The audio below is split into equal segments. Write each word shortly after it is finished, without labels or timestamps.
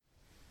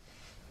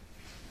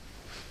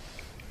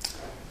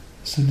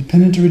So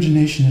dependent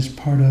origination is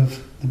part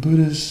of the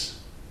Buddha's,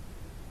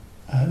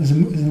 is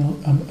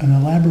an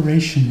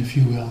elaboration, if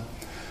you will,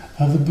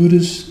 of the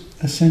Buddha's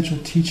essential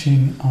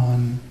teaching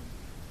on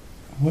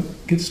what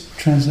gets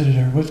translated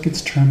or what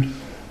gets termed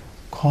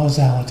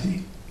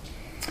causality.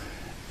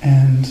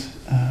 And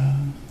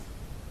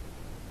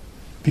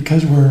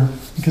because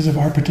of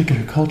our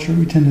particular culture,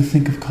 we tend to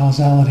think of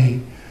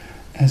causality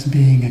as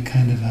being a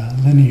kind of a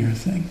linear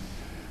thing.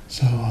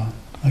 So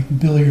like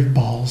billiard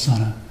balls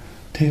on a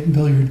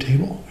billiard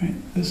table, right?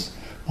 This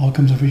ball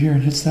comes over here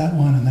and hits that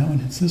one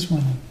hits this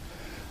one. And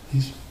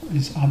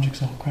these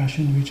objects all crash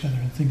into each other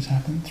and things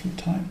happen through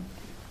time.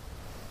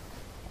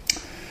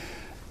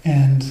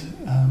 And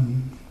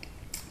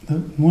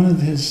one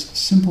of his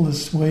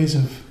simplest ways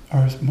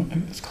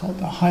it's called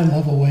the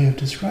high-level way of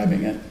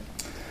describing it,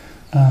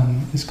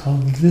 is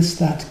called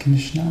this-that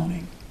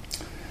conditionality.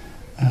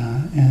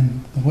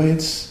 And the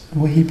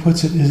way he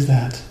puts it is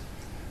that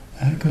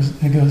it goes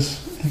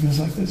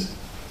like this.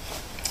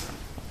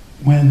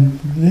 When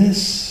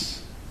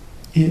this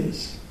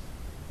is,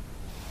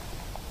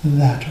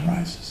 that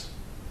arises.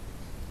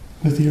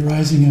 With the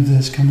arising of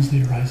this comes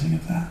the arising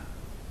of that.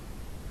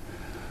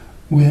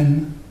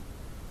 When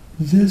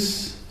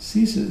this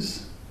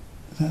ceases,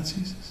 that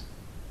ceases.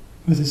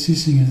 With the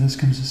ceasing of this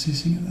comes the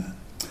ceasing of that.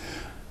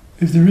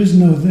 If there is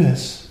no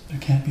this, there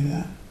can't be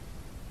that.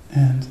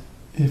 And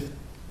if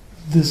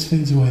this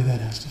fades away,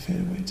 that has to fade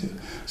away too.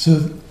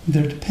 So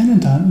they're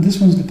dependent on, this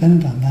one's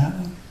dependent on that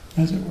one,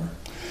 as it were.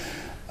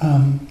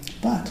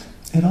 But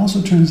it also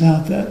turns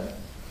out that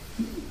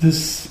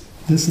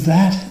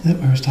that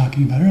I was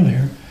talking about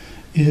earlier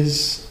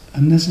is a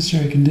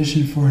necessary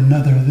condition for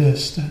another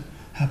this to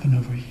happen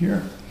over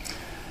here.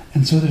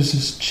 And so there's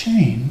this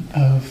chain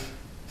of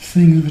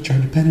things which are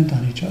dependent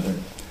on each other,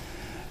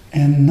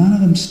 and none of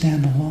them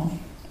stand alone.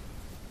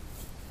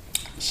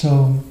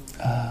 So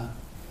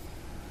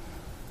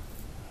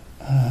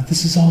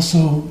this is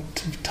also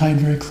tied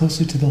very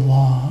closely to the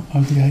law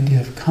of the idea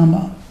of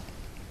karma.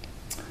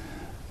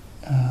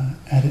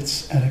 At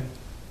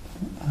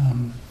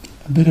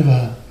a bit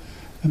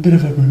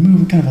of a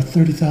remove, kind of a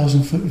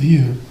 30,000-foot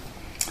view.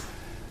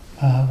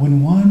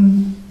 When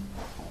one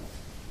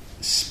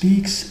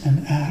speaks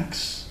and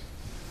acts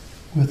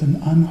with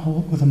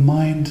a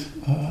mind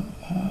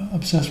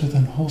obsessed with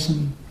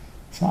unwholesome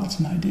thoughts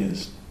and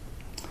ideas,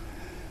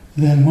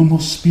 then one will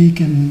speak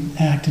and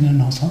act in an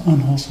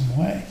unwholesome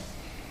way.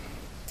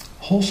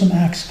 Wholesome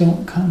acts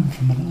don't come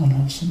from an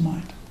unwholesome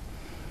mind.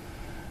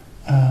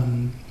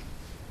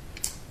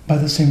 By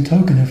the same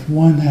token, if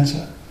one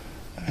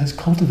has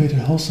cultivated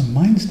wholesome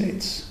mind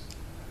states,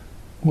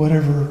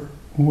 whatever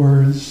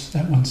words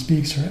that one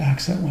speaks or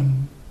acts that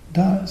one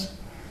does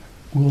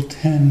will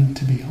tend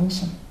to be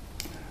wholesome.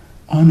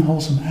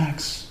 Unwholesome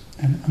acts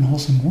and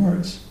unwholesome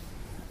words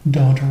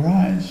don't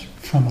arise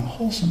from a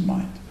wholesome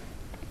mind.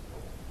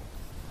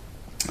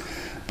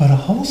 But a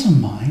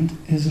wholesome mind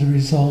is a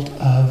result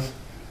of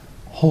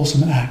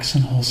wholesome acts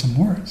and wholesome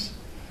words.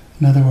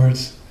 In other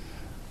words,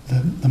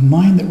 the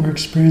mind that we're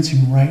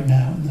experiencing right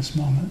now in this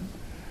moment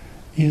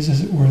is, as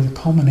it were, the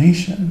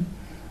culmination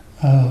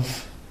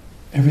of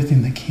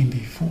everything that came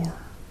before.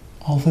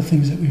 All the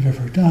things that we've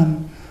ever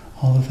done,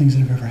 all the things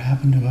that have ever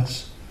happened to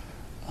us,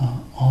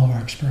 all of our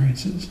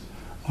experiences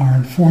are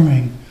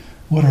informing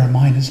what our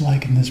mind is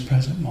like in this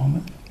present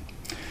moment.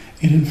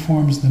 It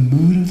informs the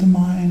mood of the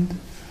mind,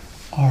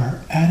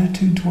 our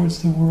attitude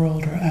towards the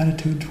world, our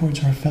attitude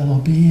towards our fellow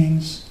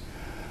beings,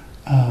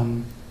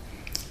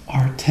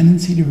 our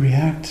tendency to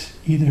react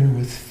either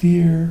with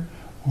fear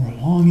or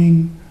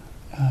longing,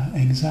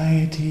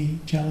 anxiety,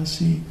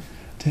 jealousy,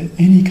 to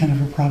any kind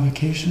of a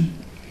provocation.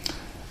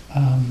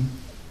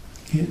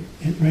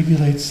 It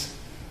regulates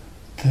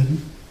the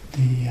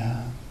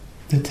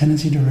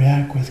tendency to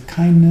react with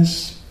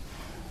kindness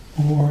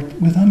or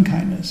with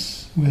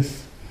unkindness,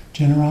 with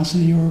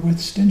generosity or with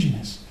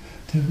stinginess,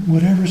 to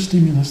whatever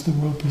stimulus the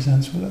world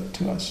presents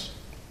to us.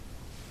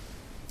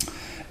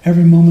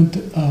 Every moment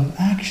of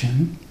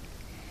action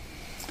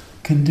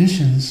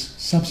conditions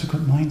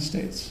subsequent mind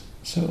states.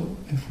 So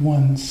if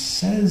one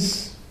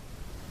says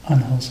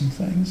unwholesome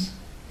things,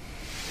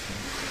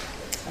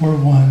 or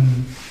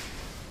one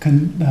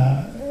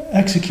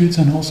executes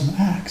unwholesome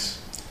acts,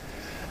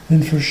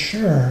 then for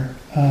sure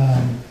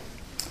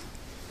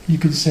you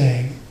could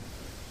say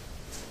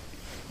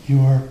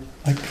you're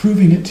like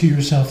proving it to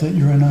yourself that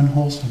you're an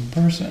unwholesome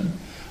person,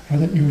 or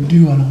that you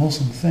do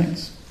unwholesome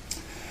things.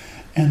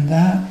 And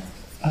that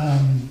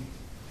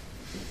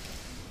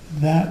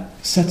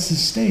sets the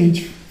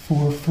stage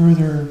for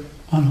further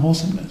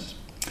unwholesomeness.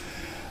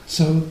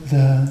 So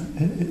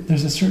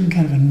there's a certain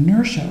kind of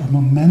inertia or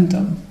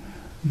momentum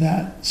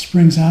that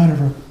springs out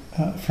of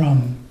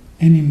from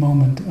any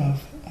moment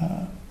of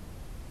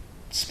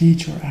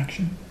speech or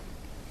action.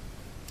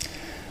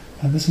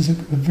 This is a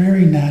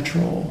very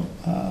natural,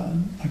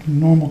 like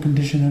normal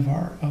condition of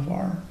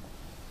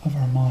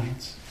our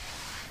minds.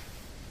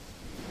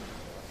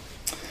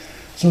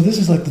 So this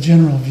is like the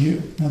general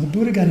view. Now the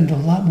Buddha got into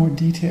a lot more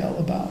detail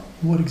about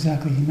what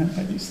exactly he meant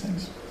by these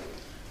things.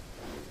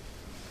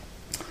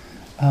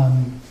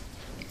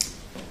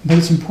 But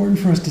it's important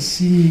for us to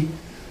see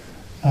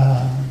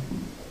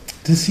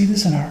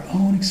this in our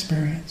own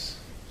experience.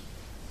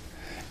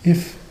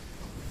 If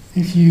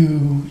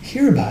you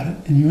hear about it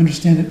and you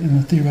understand it in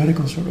a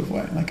theoretical sort of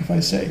way, like if I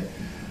say,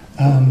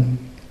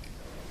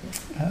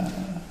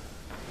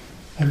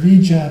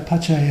 avijja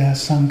paccaya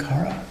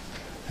sankhara,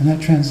 and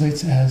that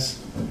translates as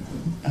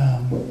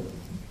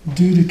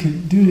due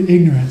to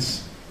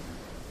ignorance,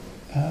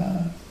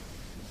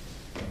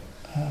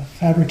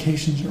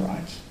 fabrications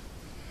arise.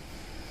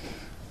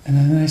 And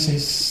then I say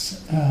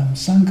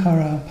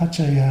sankhara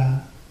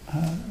paccaya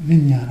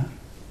vijnana,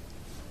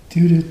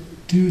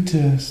 due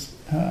to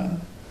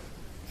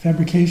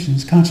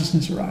fabrications,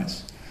 consciousness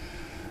arise.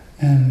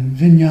 And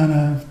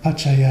vijnana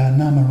paccaya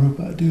nama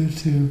rupa, due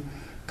to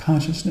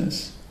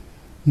consciousness,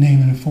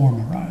 name and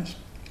form arise.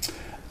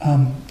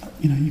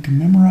 You can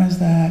memorize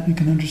that, you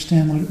can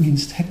understand what it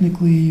means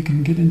technically, you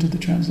can get into the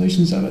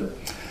translations of it,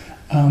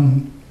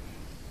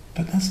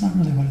 but that's not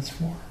really what it's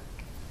for.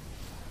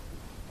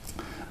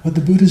 What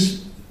the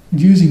Buddha's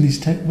using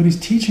what he's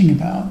teaching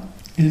about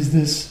is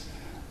this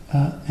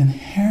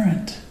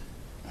inherent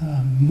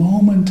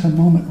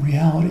moment-to-moment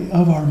reality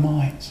of our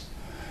minds,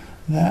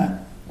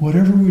 that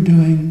whatever we're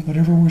doing,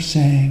 whatever we're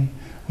saying,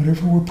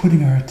 whatever we're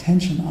putting our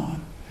attention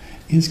on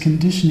is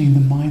conditioning the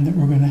mind that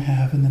we're going to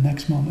have in the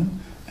next moment,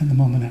 and the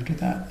moment after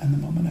that, and the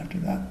moment after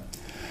that.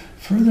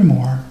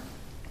 Furthermore,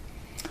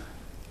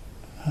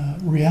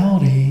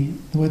 reality,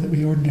 the way that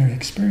we ordinarily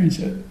experience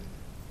it,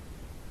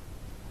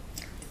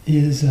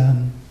 is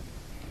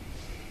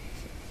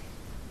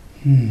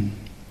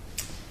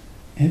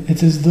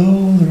it's as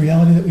though the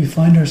reality that we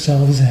find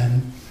ourselves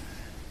in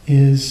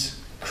is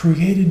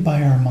created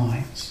by our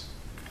minds.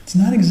 It's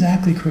not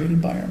exactly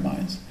created by our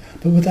minds,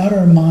 but without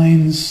our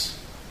minds'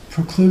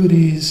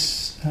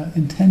 proclivities,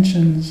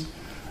 intentions,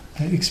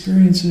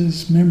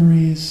 experiences,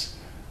 memories,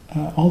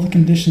 all the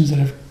conditions that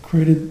have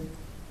created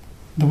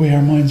the way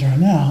our minds are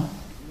now,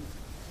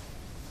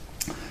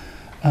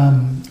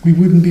 we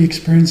wouldn't be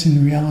experiencing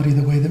the reality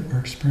the way that we're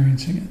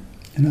experiencing it.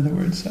 In other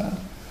words,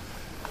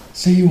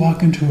 say you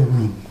walk into a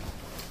room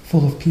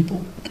full of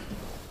people,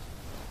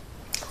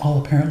 all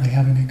apparently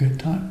having a good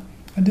time,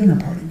 a dinner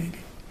party maybe.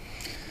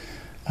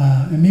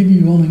 And maybe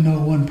you only know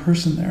one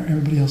person there,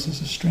 everybody else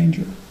is a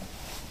stranger.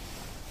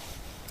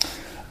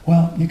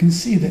 Well, you can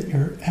see that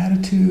your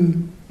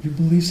attitude, your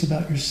beliefs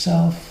about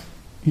yourself,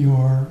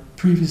 your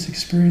previous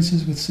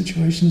experiences with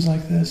situations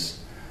like this,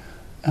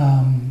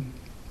 the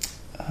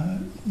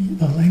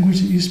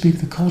language that you speak,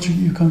 the culture that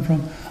you come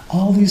from,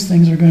 all these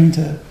things are going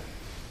to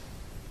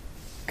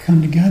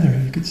come together,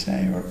 you could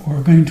say, or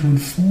are going to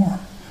inform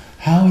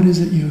how it is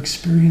that you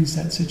experience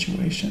that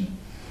situation.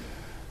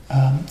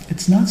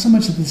 It's not so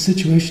much that the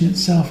situation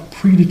itself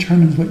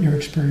predetermines what your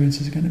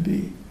experience is going to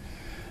be.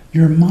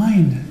 Your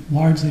mind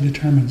largely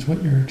determines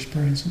what your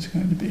experience is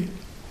going to be.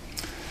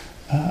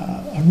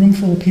 A room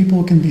full of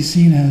people can be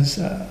seen as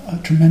a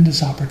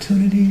tremendous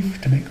opportunity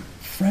to make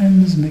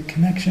friends, make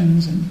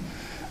connections, and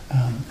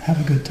have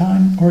a good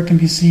time, or it can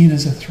be seen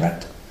as a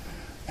threat,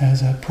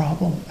 as a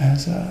problem,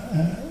 as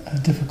a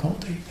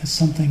difficulty, as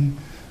something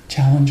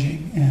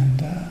challenging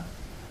and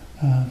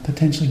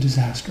potentially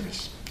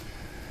disastrous.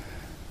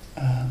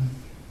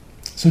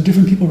 So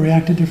different people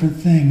react to different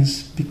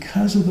things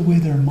because of the way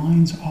their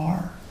minds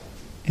are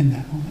in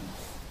that moment.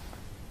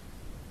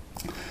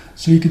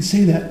 So you could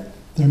say that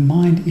their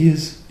mind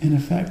is, in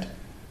effect,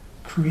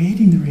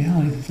 creating the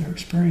reality that they're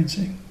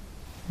experiencing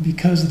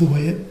because of the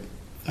way it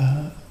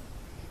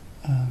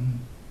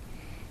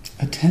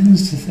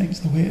attends to things,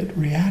 the way it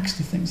reacts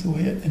to things, the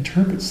way it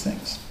interprets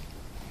things.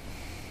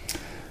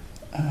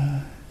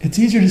 It's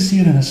easier to see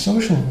it in a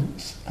social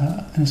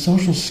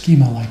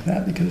schema like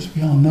that, because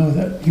we all know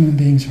that human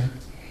beings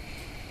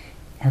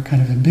are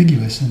kind of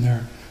ambiguous,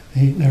 and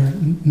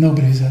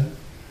nobody's a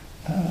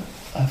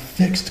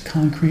fixed,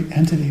 concrete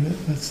entity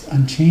that's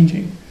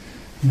unchanging.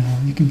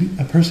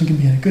 A person can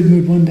be in a good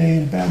mood one day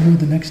and a bad mood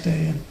the next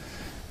day,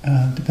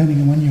 and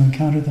depending on when you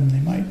encounter them,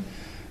 they might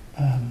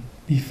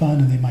be fun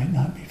and they might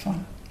not be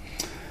fun.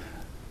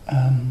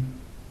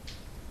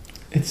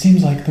 It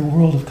seems like the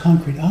world of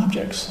concrete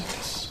objects, like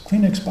this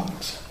Kleenex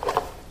box,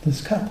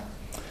 this cup,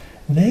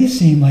 they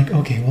seem like,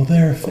 okay, well,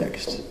 they're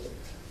fixed.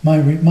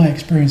 My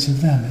experience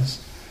of them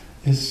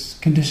is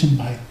conditioned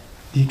by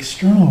the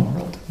external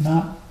world,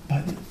 not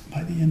by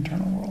the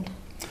internal world.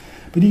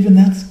 But even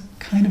that's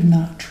kind of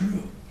not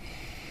true.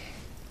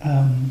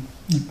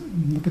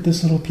 Look at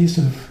this little piece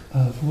of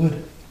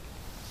wood.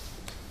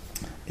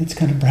 It's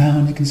kind of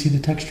brown, you can see the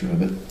texture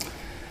of it.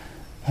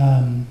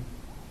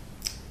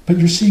 But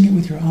you're seeing it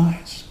with your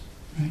eyes,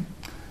 right?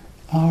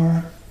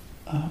 Our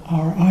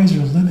eyes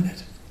are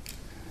limited.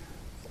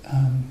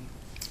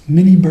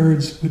 Many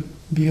birds would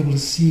be able to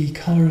see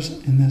colors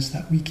in this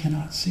that we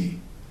cannot see.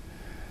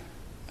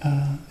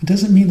 It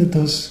doesn't mean that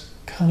those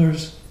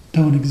colors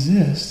don't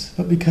exist,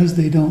 but because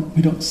we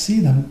don't see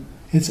them,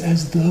 it's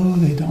as though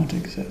they don't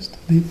exist.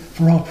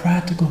 For all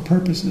practical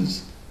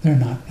purposes, they're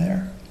not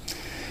there.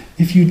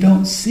 If you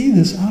don't see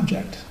this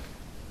object,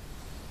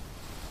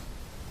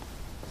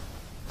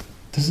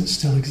 does it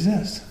still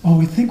exist? Well,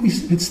 we think we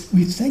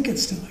think it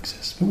still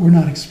exists, but we're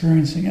not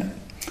experiencing it.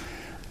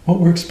 What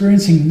we're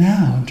experiencing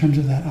now in terms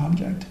of that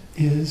object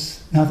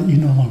is, now that you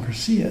no longer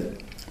see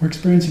it, we're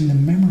experiencing the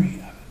memory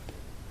of it.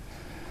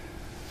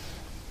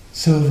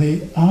 So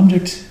the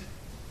object's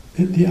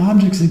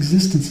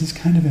existence is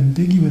kind of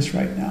ambiguous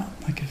right now.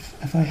 Like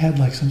if I had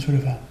like some sort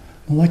of a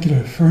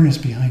molecular furnace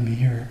behind me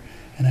here,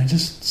 and I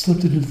just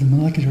slipped it into the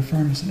molecular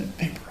furnace and it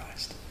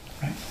vaporized,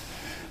 right?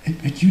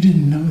 But you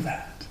didn't know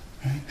that,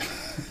 right?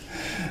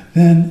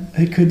 Then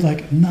it could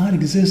like not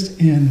exist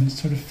in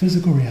sort of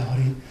physical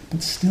reality,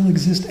 but still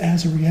exist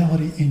as a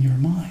reality in your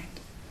mind,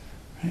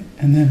 right?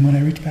 And then when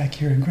I reach back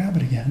here and grab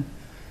it again,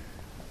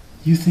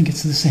 you think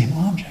it's the same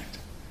object,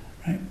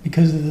 right?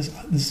 Because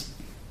of this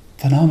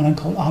phenomenon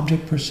called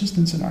object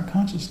persistence in our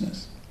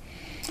consciousness.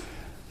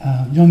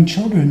 Young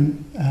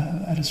children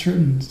at a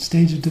certain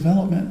stage of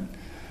development,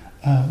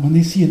 when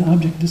they see an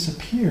object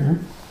disappear,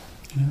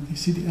 they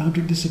see the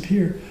object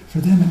disappear, for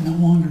them it no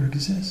longer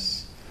exists.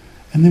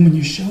 And then when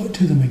you show it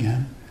to them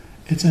again,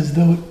 it's as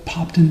though it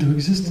popped into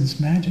existence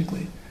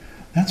magically.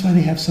 That's why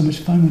they have so much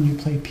fun when you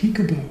play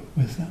peekaboo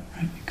with them,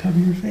 right? You cover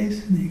your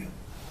face and you go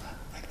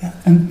like that.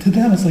 And to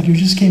them it's like you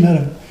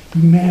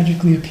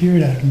magically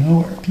appeared out of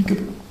nowhere,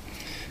 peekaboo.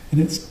 And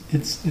it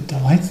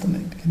delights them,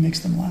 it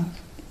makes them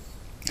laugh.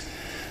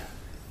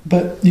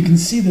 But you can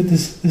see that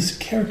this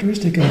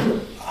characteristic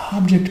of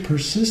object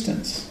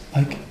persistence,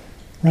 like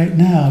right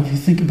now, if you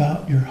think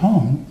about your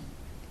home,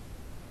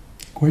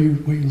 where you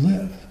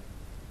live,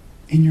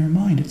 in your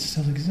mind it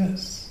still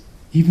exists,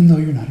 even though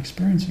you're not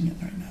experiencing it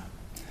right now.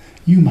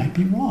 You might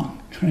be wrong,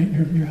 right?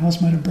 Your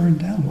house might have burned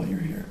down while you're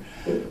here.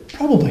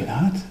 Probably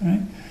not,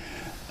 right?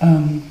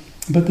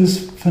 But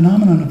this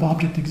phenomenon of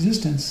object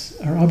existence,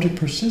 or object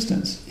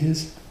persistence,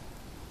 is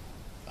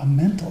a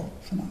mental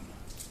phenomenon.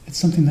 It's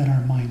something that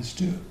our minds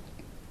do.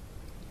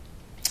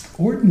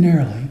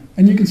 Ordinarily,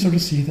 and you can sort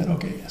of see that,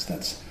 okay, yes,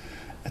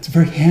 it's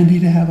very handy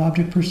to have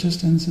object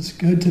persistence. It's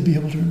good to be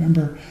able to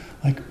remember,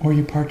 like, where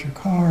you parked your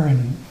car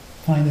and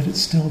find that it's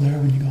still there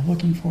when you go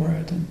looking for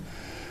it, and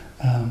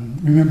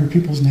remember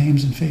people's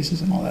names and faces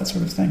and all that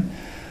sort of thing.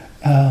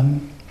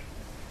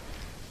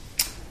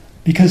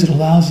 Because it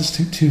allows us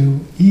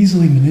to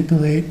easily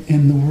manipulate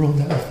in the world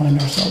that we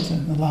find ourselves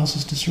in. It allows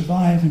us to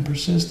survive and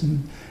persist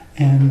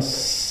and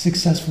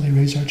successfully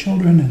raise our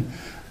children, and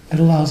it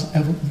allows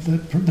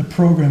the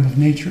program of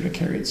nature to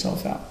carry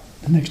itself out.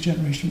 The next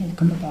generation will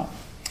come about.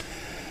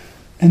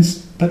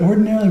 But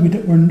ordinarily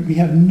we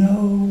have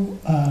no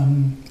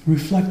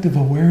reflective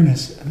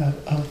awareness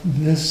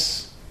of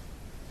this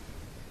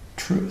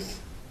truth,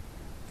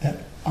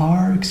 that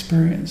our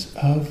experience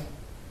of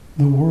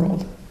the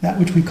world, that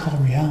which we call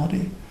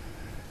reality,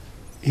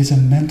 is a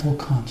mental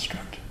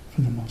construct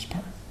for the most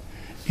part.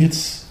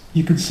 It's,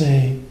 you could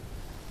say,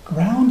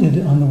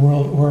 grounded on the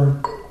world, or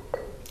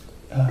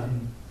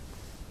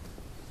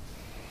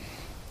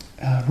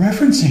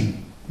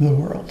referencing the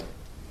world.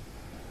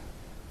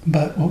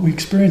 But what we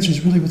experience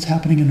is really what's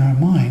happening in our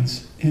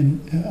minds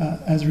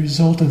as a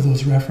result of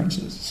those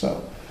references.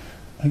 So,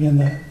 again,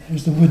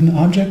 there's the wooden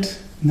object.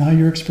 Now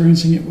you're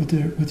experiencing it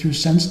with your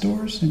sense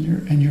doors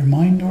and your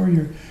mind door.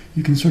 You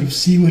can sort of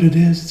see what it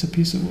is. It's a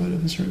piece of wood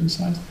of a certain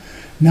size.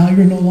 Now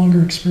you're no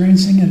longer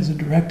experiencing it as a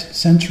direct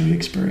sensory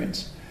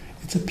experience.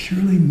 It's a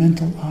purely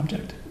mental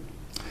object.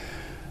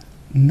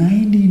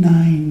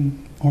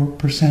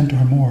 99%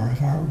 or more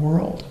of our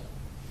world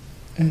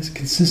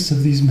consists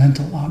of these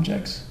mental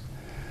objects.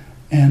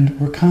 And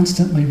we're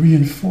constantly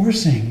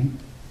reinforcing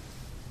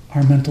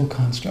our mental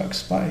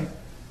constructs by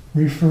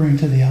referring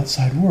to the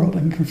outside world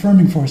and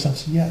confirming for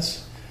ourselves,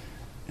 yes,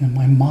 and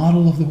my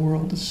model of the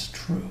world is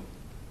true.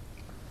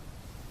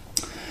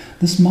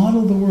 This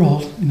model of the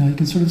world, you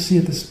can sort of see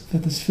at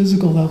this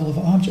physical level of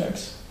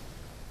objects,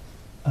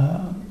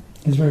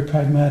 is very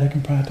pragmatic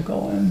and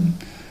practical, and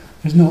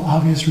there's no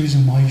obvious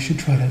reason why you should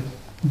try to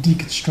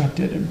deconstruct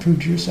it and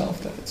prove to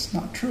yourself that it's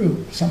not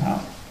true somehow.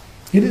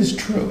 It is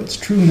true. It's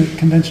true in a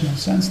conventional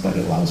sense that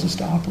it allows us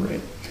to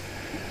operate.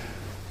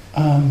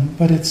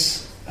 But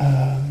it's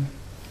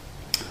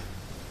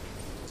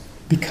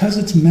because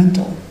it's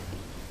mental,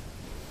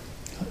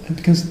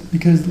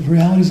 because the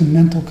reality is a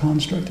mental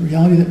construct. The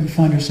reality that we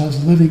find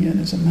ourselves living in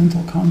is a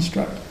mental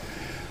construct.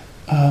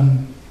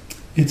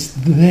 It's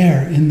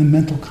there in the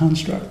mental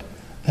construct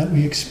that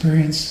we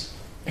experience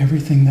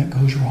everything that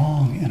goes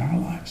wrong in our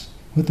lives,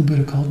 what the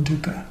Buddha called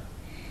dukkha.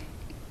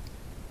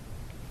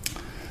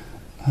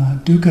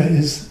 Dukkha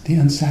is the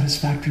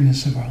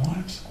unsatisfactoriness of our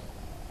lives,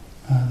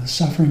 the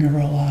suffering of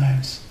our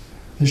lives,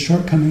 the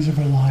shortcomings of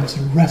our lives,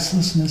 the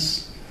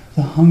restlessness,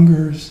 the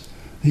hungers,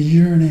 the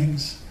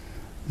yearnings,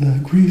 the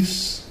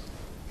griefs,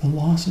 the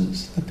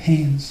losses, the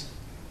pains,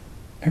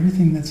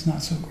 everything that's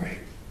not so great.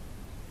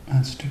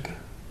 That's dukkha.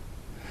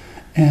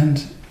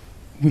 And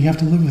we have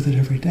to live with it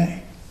every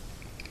day.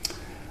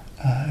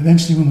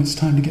 Eventually, when it's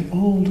time to get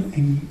old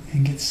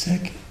and get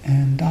sick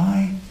and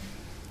die,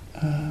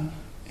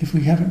 if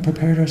we haven't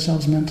prepared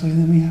ourselves mentally,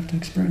 then we have to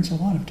experience a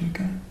lot of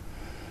dukkha.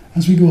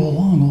 As we go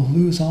along, we'll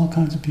lose all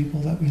kinds of people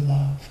that we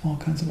love, all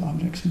kinds of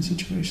objects and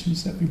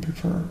situations that we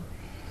prefer.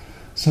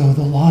 So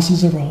the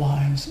losses of our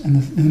lives, and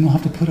then we'll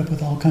have to put up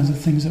with all kinds of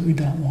things that we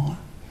don't want.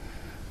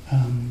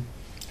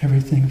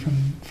 Everything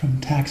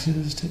from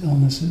taxes to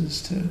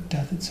illnesses to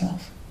death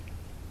itself.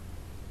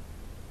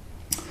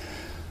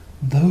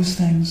 Those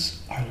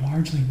things are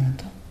largely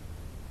mental.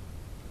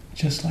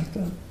 Just like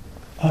the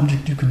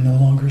object you can no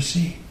longer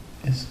see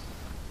is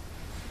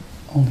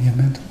only a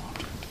mental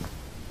object.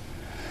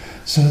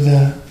 So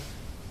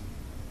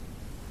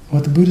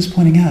what the Buddha is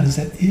pointing out is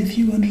that if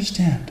you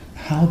understand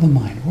how the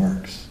mind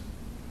works,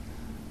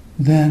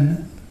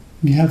 then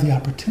you have the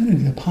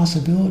opportunity, the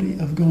possibility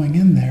of going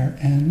in there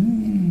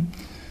and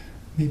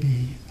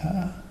maybe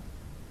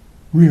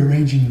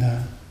rearranging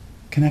the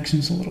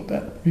connections a little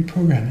bit,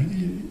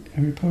 reprogramming.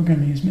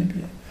 Reprogramming is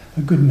maybe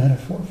a good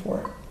metaphor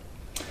for it.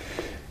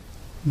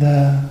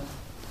 The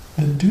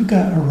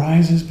dukkha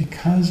arises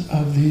because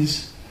of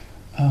these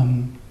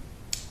kind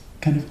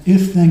of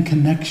if-then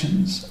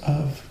connections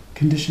of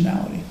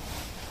conditionality.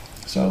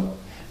 So,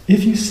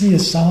 if you see a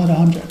solid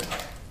object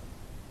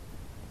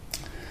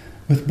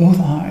with both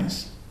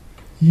eyes,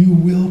 you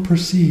will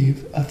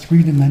perceive a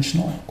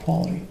three-dimensional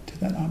quality to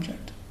that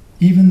object,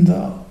 even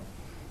though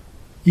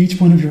each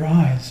one of your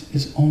eyes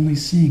is only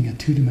seeing a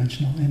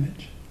two-dimensional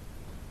image.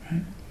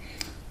 Right?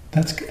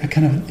 That's a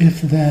kind of an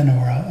if-then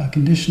or a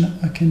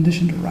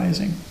conditioned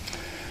arising.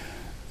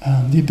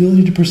 The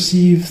ability to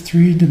perceive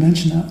three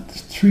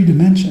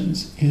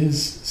dimensions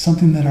is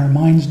something that our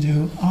minds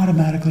do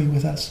automatically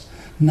with us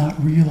not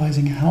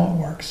realizing how it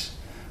works.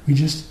 We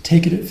just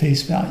take it at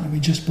face value. We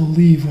just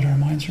believe what our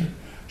minds are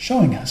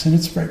showing us, and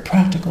it's very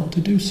practical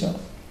to do so.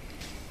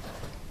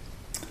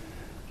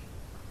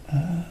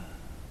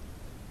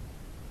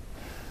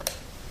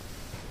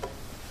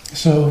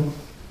 So,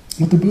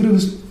 what the Buddha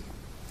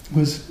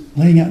was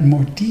laying out in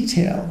more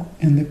detail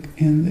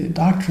in the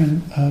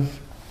doctrine of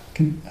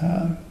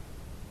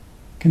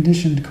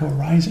conditioned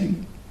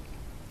co-arising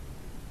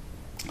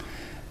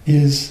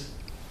is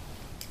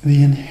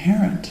the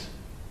inherent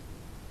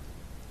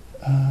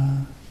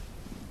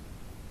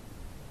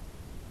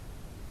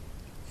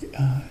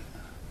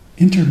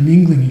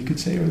intermingling, you could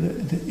say, or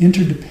the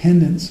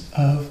interdependence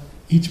of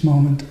each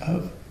moment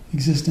of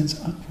existence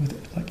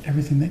with like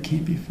everything that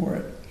came before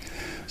it.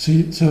 So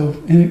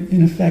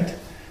in effect,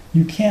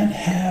 you can't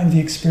have the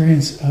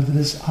experience of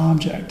this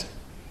object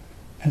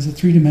as a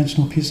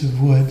three-dimensional piece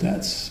of wood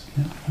that's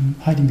I'm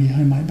hiding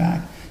behind my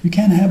back. You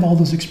can't have all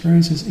those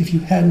experiences if you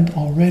hadn't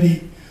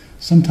already,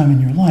 sometime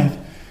in your life,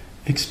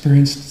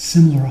 experienced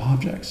similar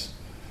objects.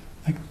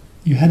 Like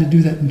you had to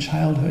do that in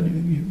childhood.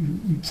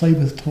 You played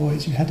with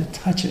toys. You had to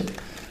touch it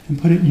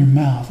and put it in your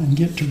mouth and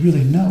get to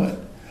really know it.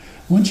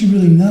 Once you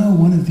really know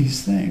one of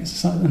these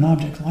things, an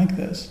object like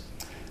this,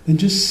 then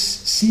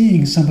just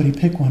seeing somebody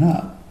pick one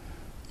up,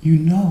 you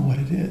know what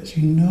it is.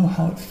 You know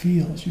how it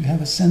feels. You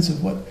have a sense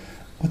of what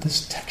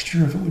this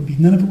texture of it would be.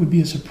 None of it would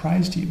be a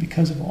surprise to you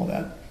because of all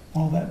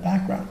that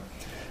background.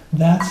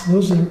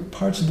 Those are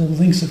parts of the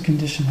links of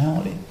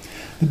conditionality.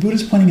 The Buddha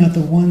is pointing out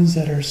the ones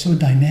that are so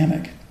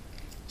dynamic.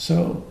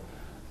 So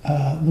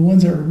the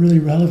ones that are really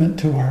relevant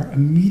to our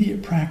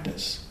immediate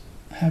practice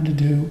have to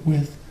do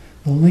with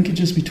the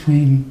linkages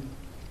between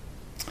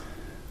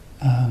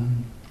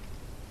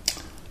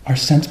our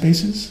sense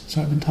bases.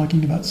 So I've been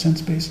talking about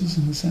sense bases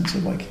in the sense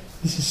of like,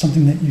 this is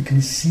something that you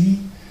can see.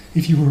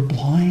 If you were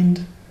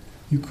blind,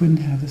 you couldn't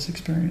have this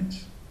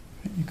experience.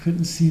 Right? You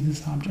couldn't see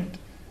this object.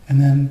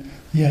 And then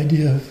the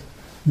idea of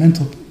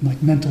mental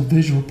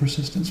visual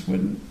persistence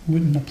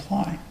wouldn't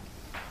apply.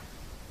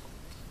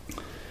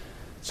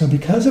 So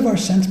because of our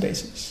sense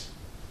bases,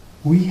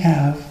 we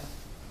have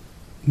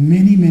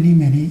many, many,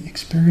 many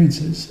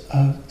experiences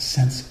of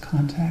sense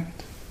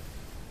contact.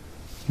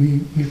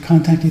 We're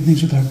contacting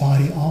things with our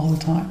body all the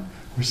time.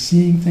 We're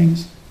seeing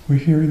things, we're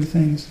hearing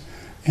things,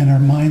 and our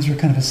minds are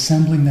kind of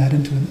assembling that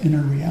into an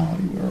inner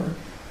reality where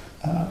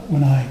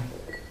when I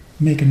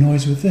make a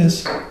noise with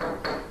this,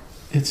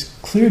 it's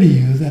clear to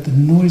you that the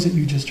noise that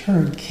you just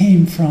heard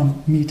came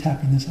from me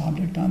tapping this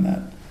object on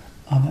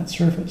that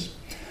surface.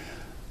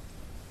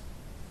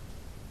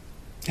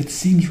 It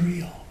seems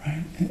real,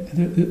 right?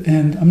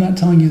 And I'm not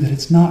telling you that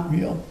it's not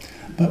real,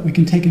 but we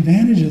can take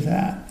advantage of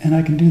that, and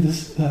I can do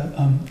this.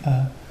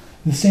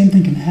 The same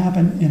thing can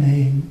happen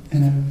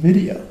in a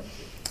video.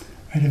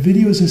 Right? A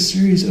video is a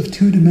series of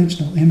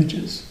two-dimensional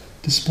images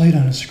displayed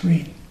on a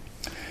screen,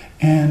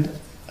 and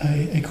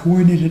a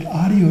coordinated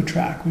audio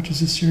track, which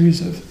is a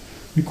series of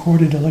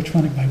recorded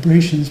electronic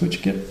vibrations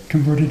which get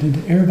converted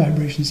into air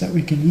vibrations that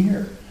we can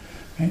hear.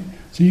 Right?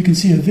 So you can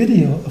see a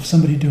video of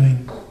somebody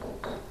doing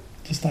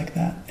just like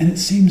that, and it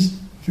seems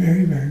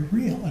very, very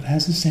real. It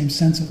has the same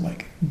sense of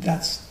like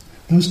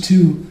those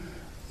two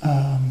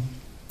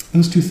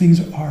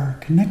things are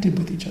connected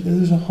with each other.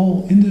 There's a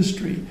whole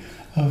industry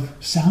of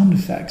sound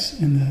effects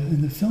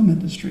in the film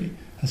industry,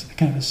 as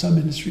kind of a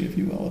sub-industry, if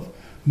you will, of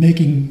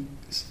making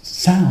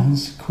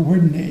sounds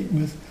coordinate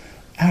with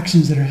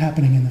actions that are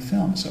happening in the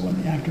film. So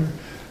when the actor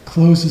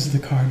closes the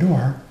car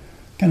door,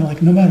 kind of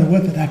like no matter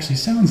what that actually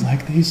sounds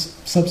like, they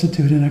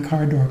substitute in a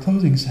car door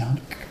closing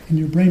sound, and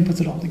your brain puts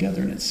it all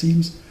together, and it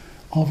seems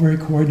all very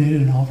coordinated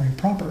and all very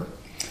proper.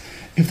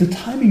 If the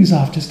timing's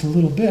off just a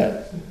little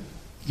bit,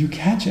 you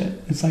catch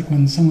it. It's like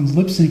when someone's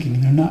lip syncing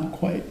and they're not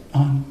quite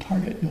on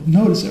target. You'll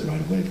notice it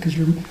right away because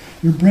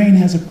your brain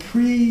has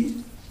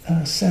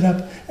a set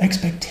up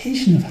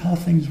expectation of how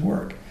things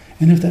work.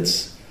 And if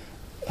that's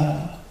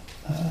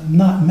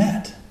not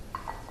met,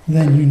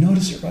 then you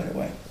notice it right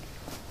away.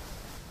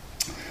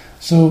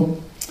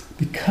 So,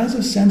 because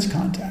of sense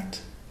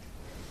contact,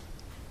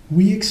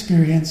 we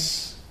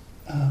experience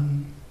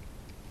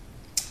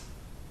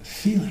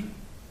feeling.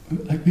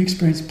 Like we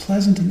experience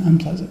pleasant and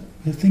unpleasant.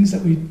 The things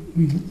that we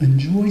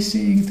enjoy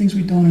seeing, things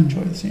we don't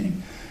enjoy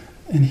seeing,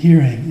 and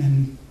hearing,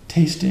 and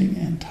tasting,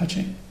 and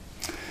touching.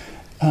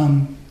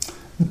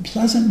 The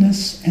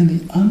pleasantness and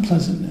the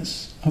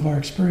unpleasantness of our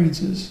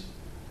experiences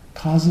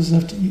causes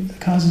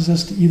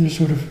us to either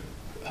sort of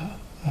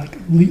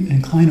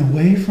incline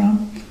away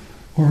from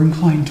or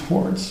incline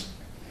towards.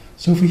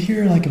 So if we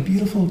hear like a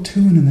beautiful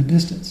tune in the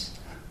distance,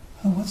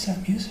 oh, what's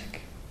that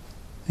music?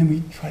 And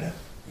we try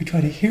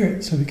to hear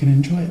it so we can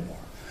enjoy it more.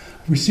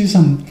 If we see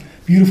some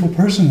beautiful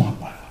person walk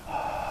by,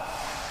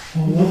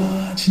 we'll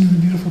watch the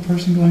beautiful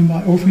person going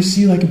by. Or if we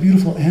see like a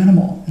beautiful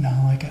animal,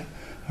 like a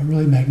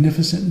really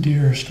magnificent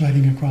deer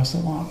striding across the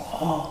lawn,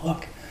 oh,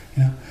 look,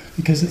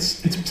 because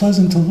it's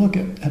pleasant to look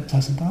at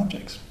pleasant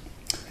objects.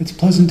 It's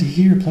pleasant to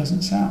hear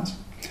pleasant sounds.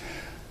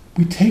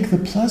 We take the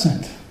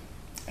pleasant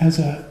as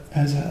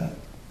an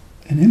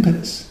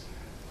impetus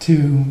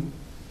to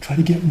try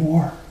to get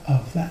more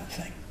of that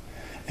thing.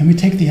 And we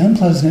take the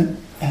unpleasant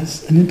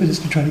as an impetus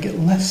to try to get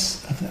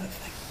less of that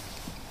thing.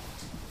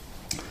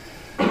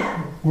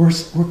 We're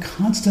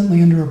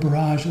constantly under a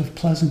barrage of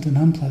pleasant and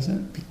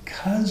unpleasant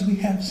because we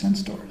have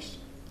sense doors.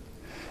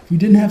 If we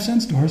didn't have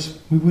sense doors,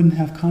 we wouldn't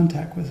have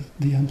contact with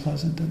the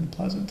unpleasant and the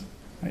pleasant.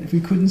 Right? If we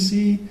couldn't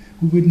see,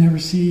 we would never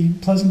see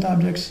pleasant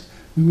objects,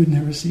 we would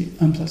never see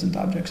unpleasant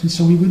objects. And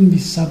so we wouldn't be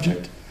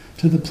subject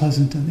to the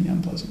pleasant and the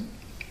unpleasant.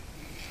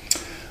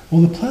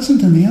 Well, the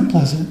pleasant and the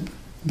unpleasant,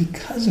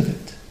 because of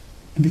it,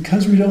 and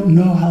because we don't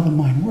know how the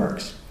mind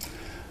works,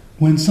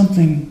 when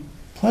something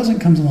pleasant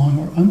comes along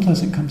or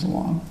unpleasant comes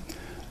along,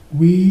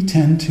 we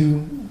tend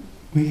to,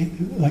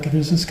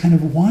 there's this kind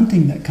of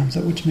wanting that comes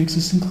up, which makes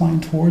us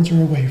incline towards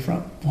or away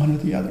from one or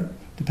the other,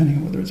 depending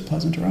on whether it's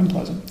pleasant or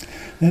unpleasant.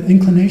 That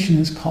inclination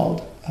is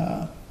called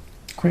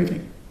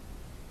craving.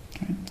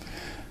 Right?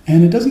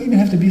 And it doesn't even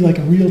have to be like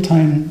a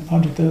real-time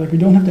object. Like we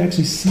don't have to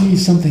actually see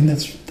something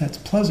that's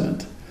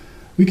pleasant.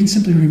 We can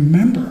simply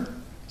remember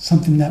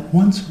something that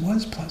once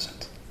was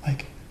pleasant,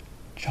 like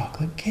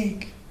chocolate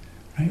cake,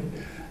 right?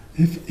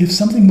 If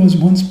something was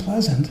once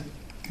pleasant,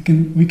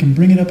 we can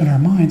bring it up in our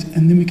minds,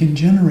 and then we can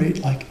generate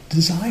like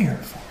desire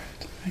for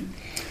it, right?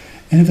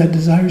 And if that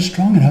desire is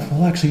strong enough,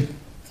 we'll actually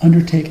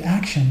undertake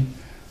action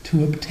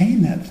to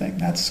obtain that thing.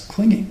 That's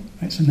clinging,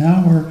 right? So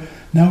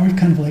now we've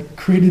kind of like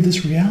created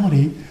this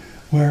reality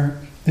where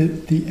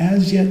the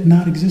as yet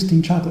not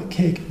existing chocolate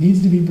cake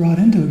needs to be brought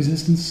into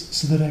existence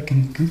so that I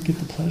can get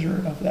the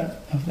pleasure of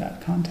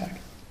that contact.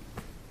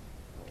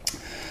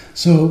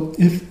 So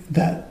if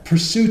that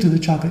pursuit of the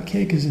chocolate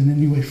cake is in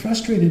any way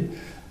frustrated,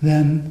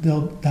 then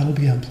that'll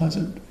be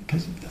unpleasant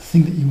because the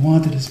thing that you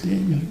wanted is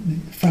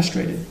being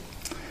frustrated.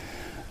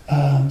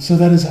 So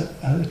that is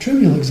a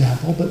trivial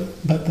example,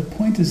 but the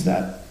point is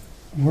that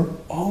we're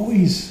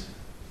always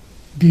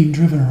being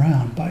driven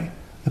around by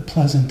the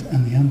pleasant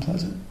and the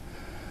unpleasant.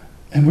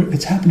 And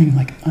it's happening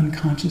like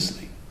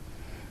unconsciously,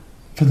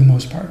 for the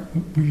most part.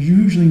 We're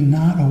usually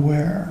not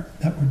aware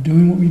that we're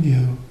doing what we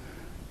do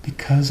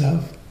because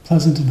of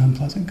pleasant and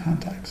unpleasant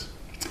contacts.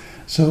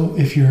 So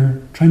if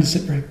you're trying to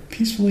sit very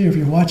peacefully, or if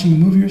you're watching a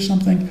movie or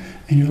something,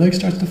 and your leg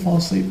starts to fall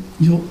asleep,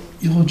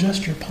 you'll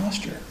adjust your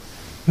posture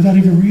without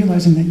even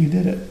realizing that you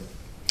did it.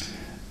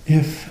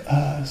 If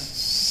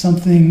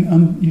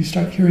you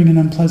start hearing an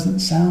unpleasant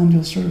sound,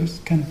 you'll sort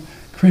of kind of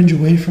cringe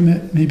away from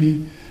it,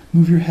 maybe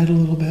move your head a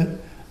little bit.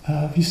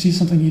 If you see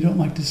something you don't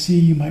like to see,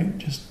 you might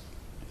just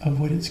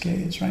avoid its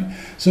gaze, right?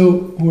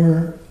 So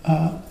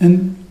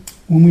and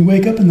when we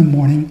wake up in the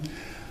morning,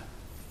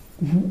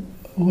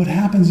 what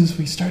happens is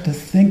we start to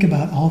think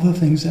about all the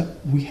things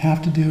that we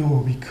have to do or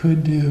we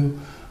could do,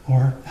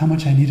 or how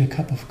much I need a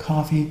cup of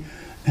coffee,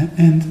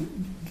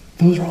 and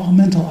those are all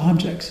mental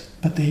objects,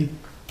 but they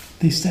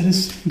set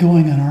us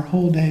going on our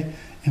whole day,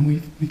 and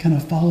we kind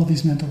of follow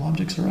these mental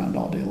objects around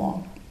all day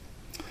long,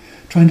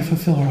 trying to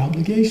fulfill our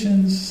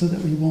obligations so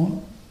that we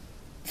won't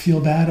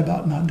feel bad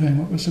about not doing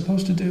what we're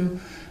supposed to do,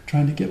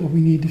 trying to get what we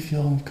need to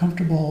feel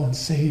comfortable and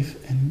safe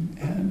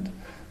and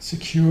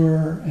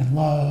secure and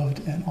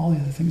loved and all the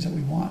other things that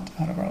we want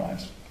out of our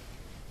lives.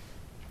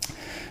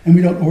 And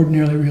we don't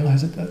ordinarily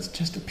realize that that's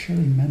just a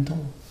purely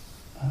mental,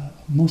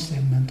 mostly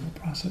a mental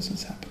process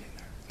that's happening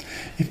there.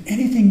 If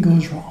anything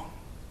goes wrong,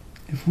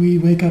 if we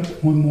wake up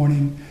one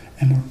morning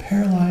and we're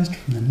paralyzed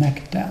from the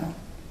neck down,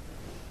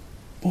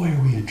 boy,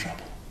 are we in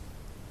trouble.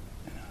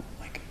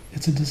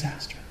 It's a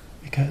disaster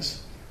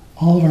because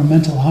all of our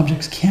mental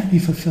objects can't be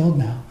fulfilled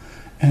now,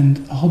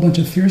 And a whole bunch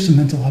of fearsome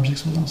mental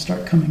objects will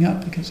start coming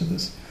up because of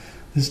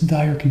this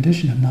dire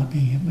condition of not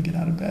being able to get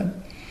out of bed.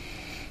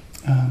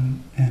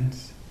 And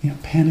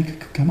panic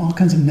could come, all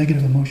kinds of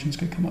negative emotions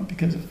could come up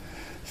because of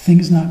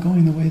things not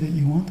going the way that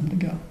you want them to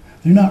go.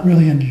 They're not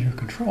really under your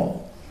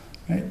control,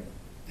 right?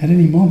 At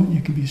any moment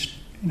you could be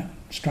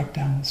struck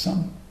down with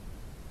some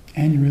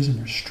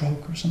aneurysm or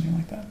stroke or something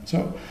like that.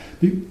 So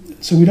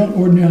we don't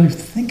ordinarily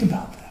think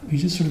about that. We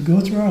just sort of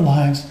go through our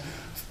lives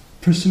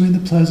pursuing the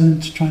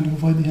pleasant, trying to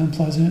avoid the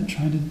unpleasant,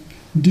 trying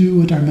to do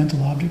what our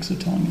mental objects are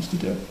telling us to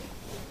do.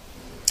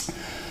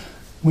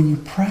 When you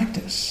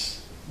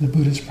practice the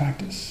Buddhist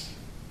practice,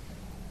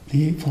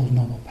 the Eightfold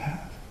Noble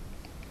Path,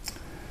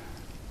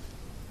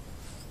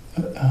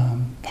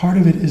 part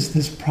of it is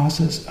this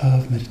process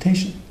of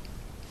meditation.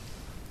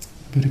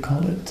 The Buddha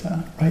called it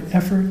right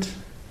effort,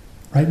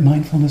 right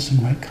mindfulness,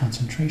 and right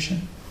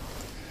concentration.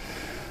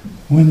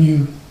 When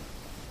you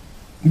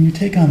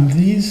take on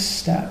these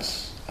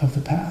steps of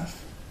the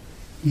path,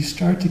 you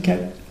start to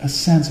get a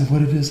sense of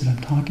what it is that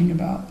I'm talking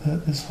about,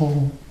 this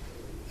whole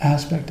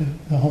aspect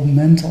of the whole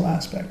mental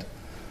aspect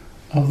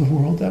of the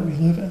world that we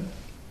live in.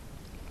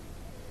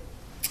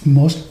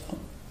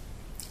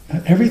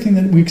 Everything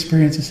that we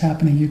experience is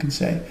happening, you can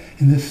say,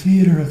 in the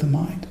theater of the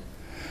mind.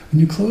 When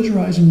you close your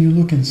eyes and you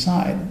look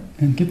inside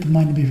and get the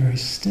mind to be very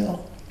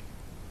still,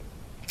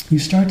 you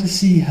start to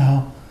see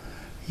how,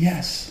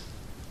 yes,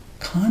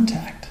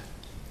 contact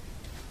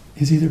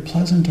is either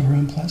pleasant or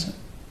unpleasant.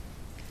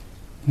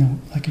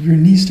 Like if your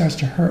knee starts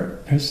to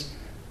hurt, there's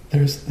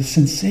the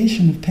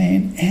sensation of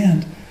pain,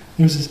 and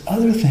there's this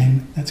other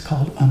thing that's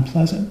called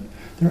unpleasant.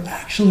 They're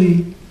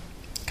actually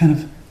kind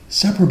of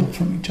separable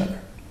from each other.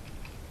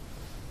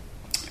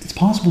 It's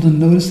possible to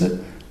notice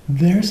that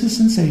there's a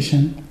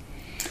sensation,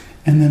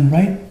 and then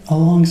right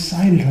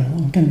alongside it,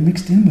 or kind of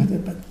mixed in with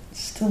it, but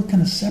still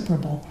kind of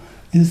separable,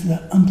 is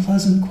the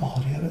unpleasant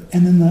quality of it.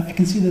 And then I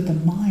can see that the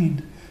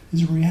mind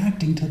is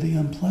reacting to the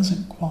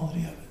unpleasant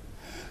quality of it.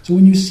 So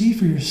when you see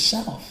for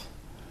yourself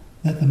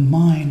that the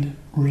mind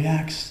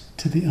reacts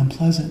to the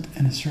unpleasant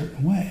in a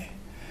certain way,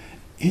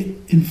 it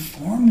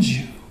informs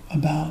you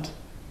about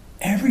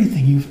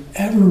everything you've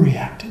ever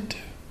reacted to.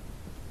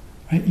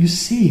 Right? You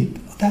see,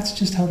 that's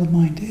just how the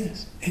mind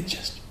is. It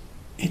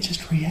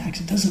just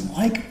reacts. It doesn't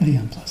like the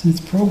unpleasant.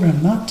 It's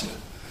programmed not to.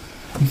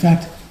 In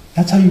fact,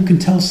 that's how you can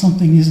tell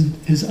something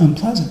is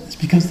unpleasant. It's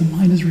because the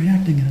mind is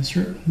reacting in a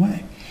certain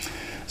way.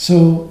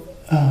 So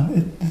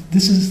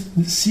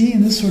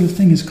seeing this sort of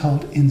thing is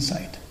called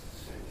insight.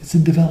 It's the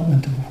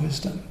development of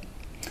wisdom.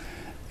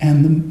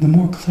 And the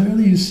more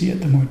clearly you see it,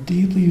 the more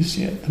deeply you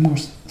see it, the more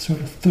sort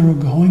of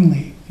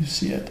thoroughgoingly you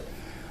see it,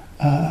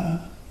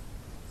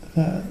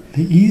 the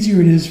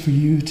easier it is for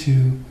you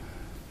to,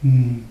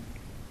 in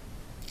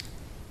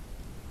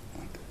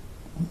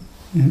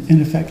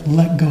effect,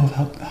 let go of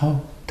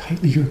how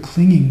tightly you're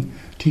clinging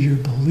to your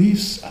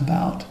beliefs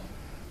about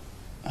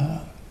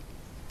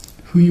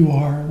who you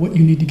are, what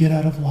you need to get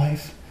out of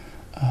life,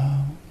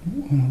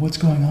 what's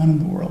going on in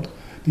the world.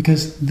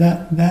 Because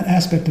that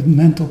aspect of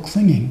mental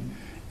clinging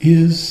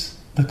is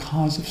the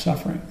cause of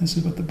suffering. This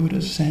is what the Buddha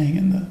is saying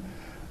in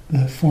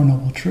the Four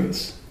Noble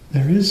Truths.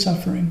 There is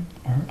suffering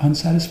or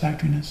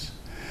unsatisfactoriness.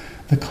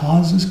 The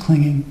cause is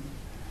clinging,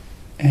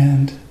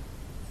 and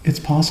it's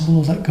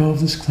possible to let go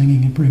of this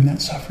clinging and bring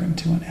that suffering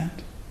to an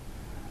end.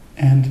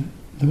 And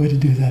the way to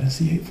do that is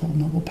the Eightfold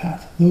Noble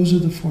Path. Those are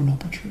the Four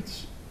Noble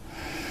Truths.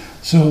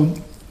 So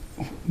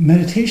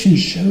meditation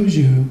shows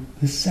you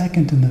the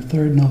second and the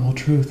third Noble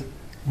Truth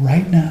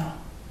right now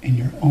in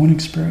your own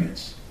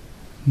experience,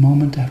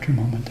 moment after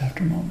moment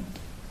after moment.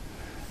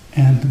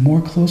 And the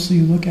more closely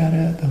you look at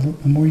it,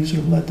 the more you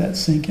sort of let that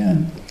sink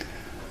in,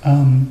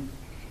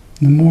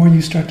 the more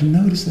you start to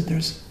notice that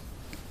there's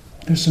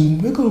some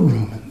wiggle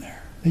room in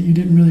there that you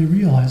didn't really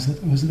realize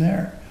that was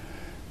there.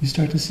 You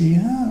start to see,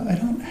 I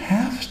don't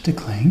have to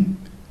cling.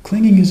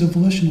 Clinging is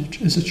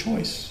a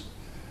choice.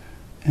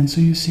 And so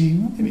you see,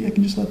 well, maybe I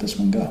can just let this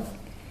one go.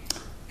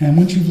 And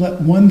once you've let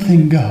one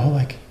thing go,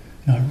 like,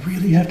 I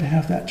really have to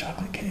have that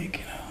chocolate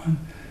cake,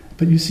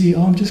 but you see,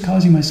 I'm just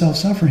causing myself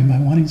suffering by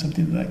wanting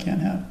something that I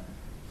can't have.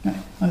 Right,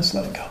 I just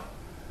let it go.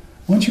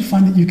 Once you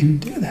find that you can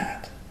do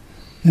that,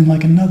 then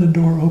like another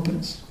door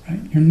opens, right?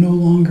 You're no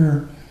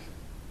longer,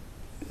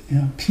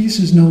 peace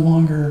is no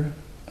longer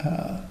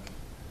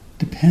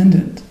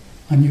dependent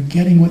on you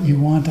getting what you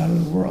want out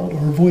of the world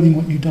or avoiding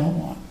what you don't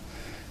want.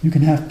 You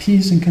can have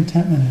peace and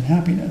contentment and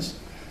happiness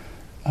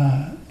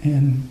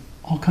in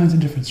all kinds of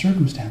different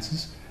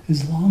circumstances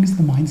as long as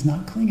the mind's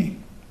not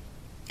clinging,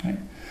 right?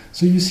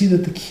 So you see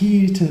that the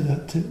key to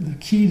the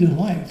key to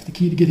life, the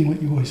key to getting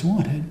what you always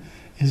wanted,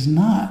 is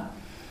not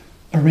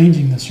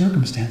arranging the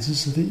circumstances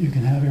so that you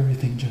can have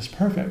everything just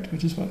perfect,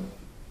 which is what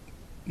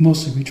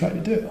mostly we try to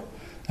do.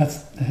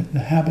 That's the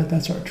habit,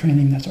 that's our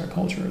training, that's our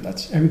culture,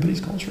 that's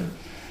everybody's culture.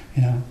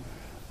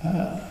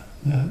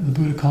 The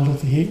Buddha called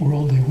it the 8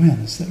 worldly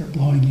winds that are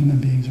blowing human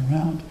beings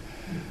around.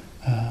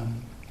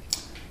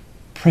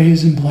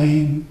 Praise and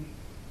blame,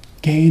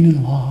 gain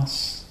and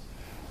loss,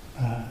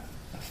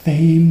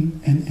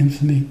 fame and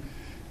infamy,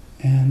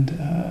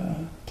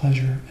 and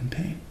pleasure and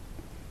pain,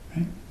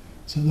 right?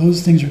 So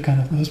those things are kind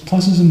of, those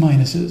pluses and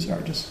minuses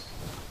are just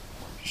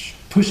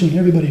pushing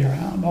everybody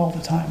around all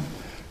the time,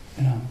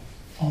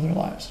 all their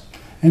lives.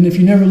 And if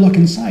you never look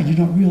inside, you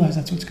don't realize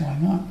that's what's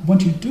going on.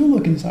 Once you do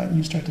look inside and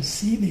you start to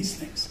see these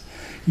things,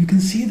 you can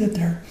see that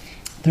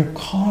they're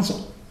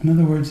causal. In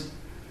other words,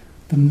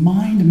 the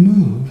mind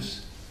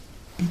moves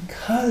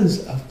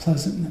because of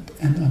pleasant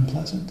and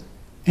unpleasant,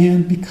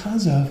 and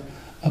because of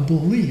a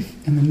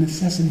belief in the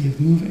necessity of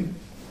moving.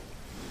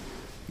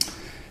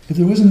 If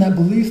there wasn't that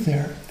belief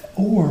there,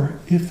 or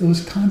if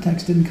those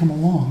contacts didn't come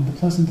along, the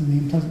pleasant and the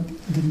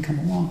unpleasant didn't come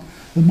along,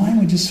 the mind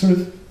would just sort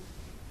of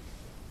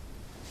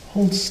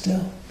hold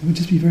still. It would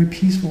just be very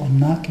peaceful and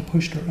not get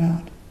pushed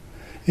around.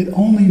 It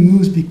only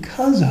moves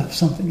because of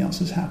something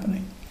else is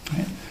happening.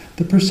 Right?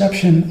 The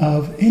perception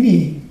of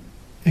any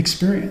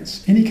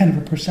experience, any kind of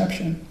a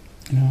perception,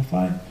 if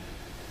I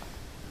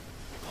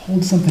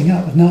hold something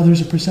up, now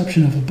there's a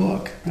perception of a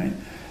book, right?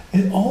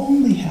 It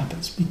only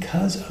happens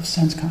because of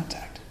sense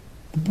contact.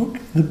 The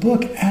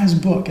book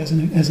as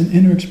an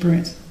inner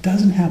experience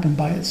doesn't happen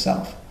by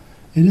itself.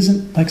 It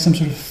isn't like some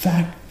sort of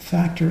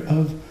factor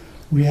of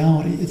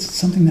reality. It's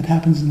something that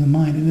happens in the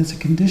mind, and it's a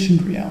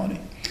conditioned reality.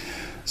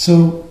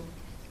 So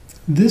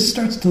this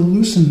starts to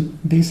loosen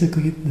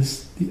basically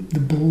the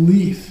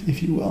belief,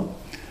 if you will,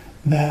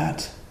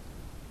 that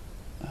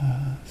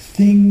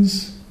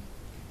things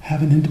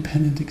have an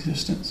independent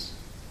existence.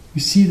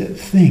 You see that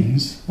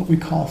things, what we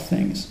call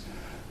things,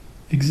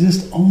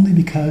 exist only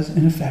because,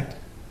 in effect,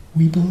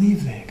 we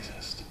believe they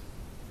exist.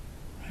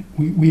 Right?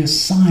 We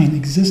assign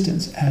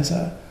existence as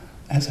a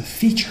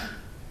feature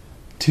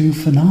to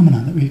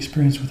phenomena that we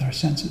experience with our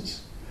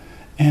senses.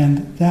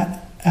 And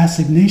that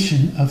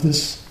assignation of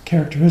this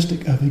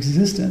characteristic of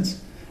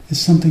existence is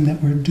something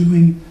that we're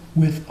doing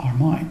with our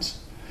minds.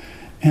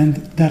 And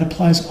that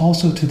applies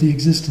also to the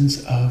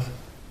existence of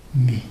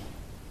me,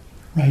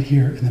 right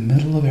here in the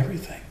middle of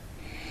everything.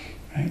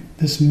 Right?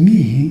 This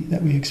me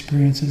that we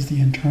experience as the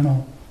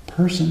internal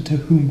person to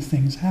whom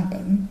things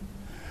happen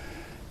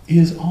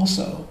is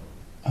also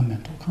a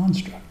mental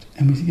construct.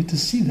 And we get to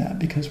see that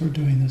because we're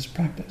doing this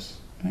practice.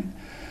 Right?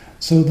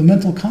 So the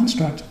mental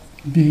construct,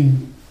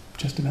 being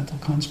just a mental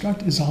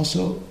construct, is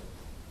also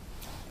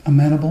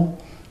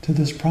amenable to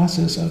this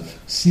process of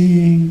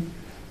seeing,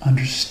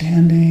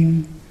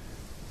 understanding,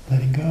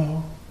 letting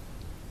go,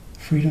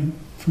 freedom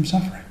from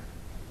suffering.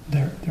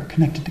 They're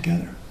connected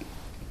together.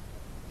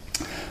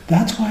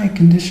 That's why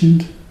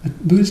the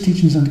Buddhist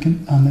teachings on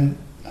the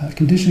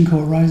conditioned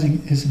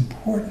co-arising is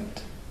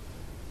important,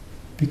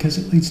 because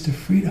it leads to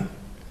freedom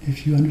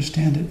if you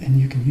understand it and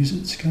you can use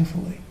it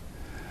skillfully.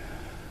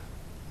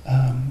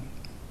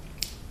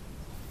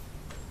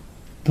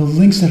 The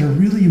links that are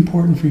really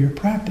important for your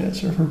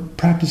practice, or for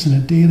practice in a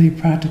daily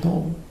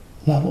practical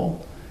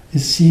level,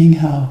 is seeing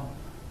how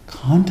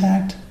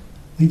contact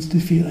leads to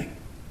feeling.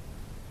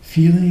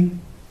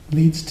 Feeling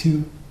leads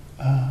to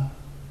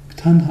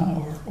tanha,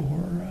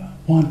 or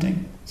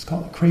wanting. It's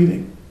called a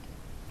craving.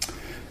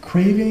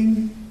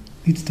 Craving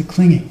leads to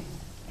clinging,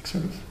 like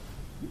sort of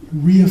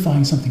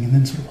reifying something and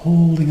then sort of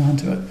holding on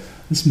to it,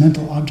 this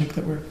mental object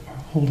that we're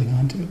holding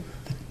on to,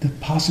 the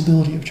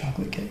possibility of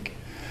chocolate cake.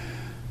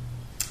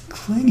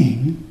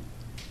 Clinging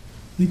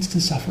leads to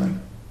suffering.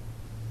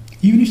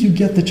 Even if you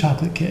get the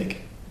chocolate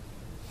cake,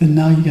 then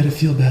now you got to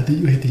feel bad that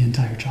you ate the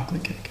entire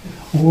chocolate cake.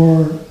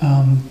 Or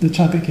the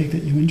chocolate cake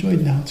that you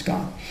enjoyed, now it's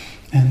gone.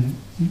 And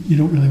you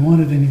don't really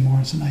want it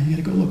anymore, so now you got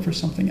to go look for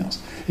something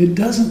else. It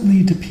doesn't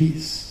lead to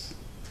peace.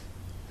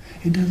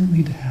 It doesn't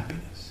lead to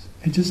happiness.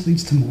 It just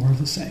leads to more of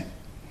the same.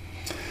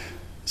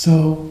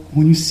 So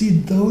when you see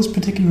those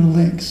particular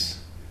links,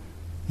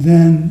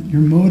 then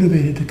you're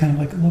motivated to kind of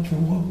like look for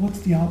what's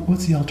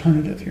the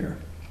alternative here.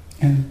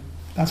 And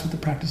that's what the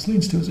practice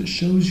leads to, is it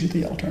shows you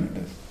the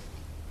alternative.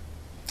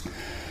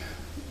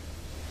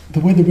 The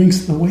way the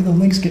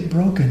links get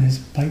broken is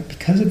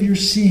because of your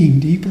seeing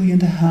deeply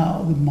into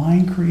how the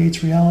mind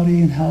creates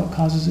reality and how it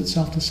causes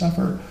itself to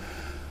suffer.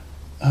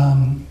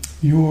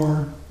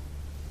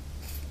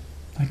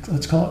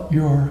 Let's call it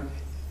your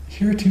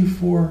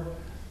heretofore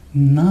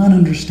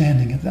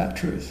non-understanding of that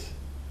truth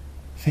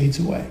fades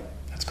away.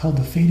 That's called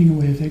the fading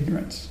away of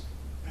ignorance.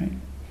 Right?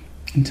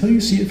 Until you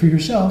see it for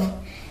yourself,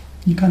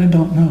 you kind of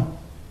don't know.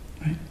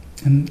 Right?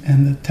 And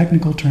the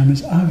technical term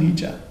is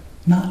avijja,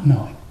 not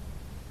knowing.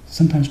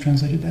 Sometimes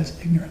translated as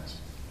ignorance.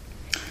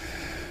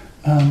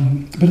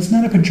 But it's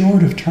not a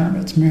pejorative term,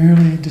 it's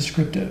merely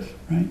descriptive,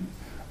 right?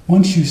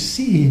 Once you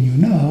see and you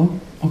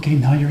know, okay,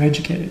 now you're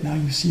educated, now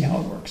you see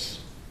how it works.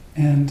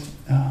 And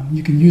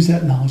you can use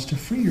that knowledge to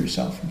free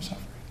yourself from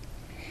suffering.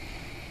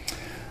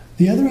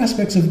 The other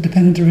aspects of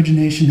dependent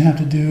origination have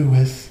to do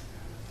with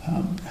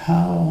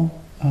how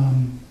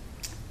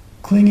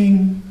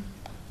clinging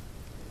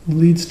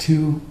leads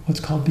to what's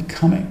called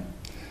becoming.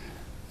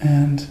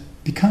 And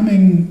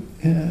becoming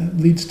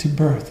leads to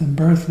birth, and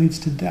birth leads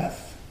to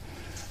death.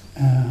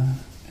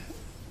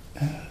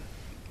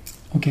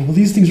 Okay, well,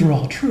 these things are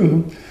all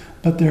true,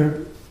 but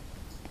they're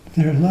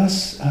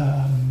less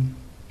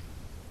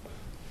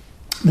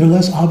they're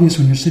less obvious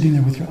when you're sitting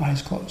there with your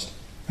eyes closed,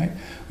 right?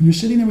 When you're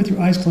sitting there with your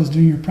eyes closed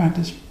doing your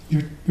practice,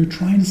 you're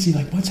trying to see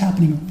like what's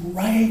happening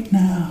right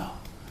now.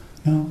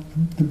 You know,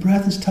 the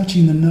breath is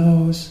touching the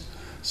nose,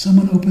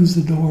 someone opens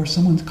the door,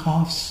 someone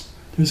coughs,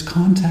 there's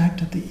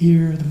contact at the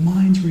ear, the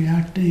mind's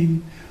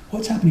reacting.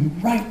 What's happening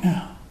right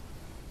now?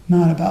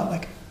 Not about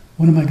like,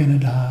 when am I going to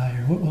die,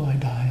 or what will I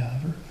die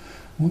of, or,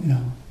 you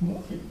know,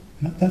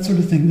 that sort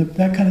of thing.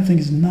 That kind of thing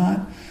is not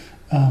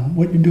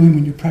what you're doing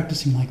when you're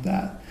practicing like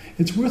that.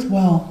 It's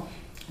worthwhile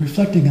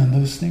reflecting on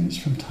those things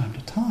from time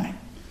to time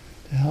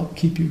to help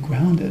keep you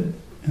grounded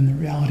in the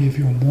reality of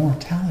your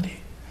mortality.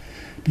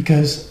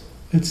 Because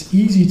it's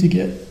easy to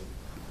get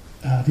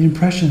the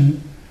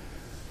impression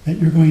that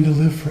you're going to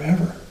live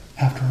forever.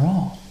 After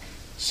all,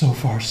 so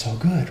far so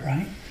good,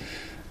 right?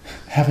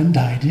 Haven't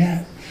died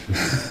yet.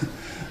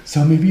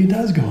 So maybe it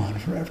does go on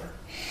forever.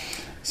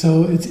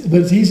 But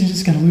it's easy to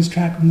just kind of lose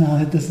track of, no,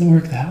 it doesn't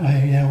work that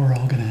way. Yeah, we're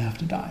all going to have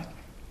to die.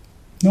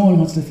 No one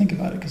wants to think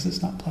about it because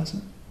it's not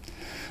pleasant.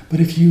 But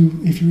if you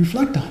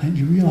reflect on it,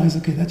 you realize,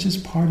 okay, that's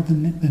just part of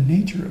the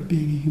nature of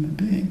being a human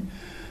being.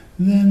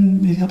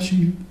 Then it helps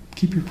you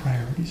keep your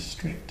priorities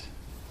straight.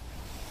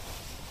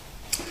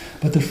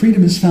 But the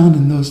freedom is found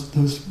in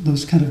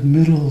those kind of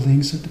middle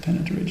links of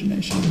dependent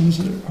origination. Those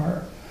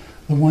are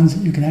the ones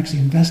that you can actually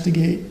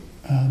investigate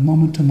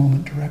moment to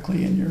moment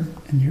directly in your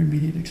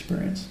immediate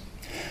experience.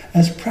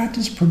 As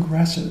practice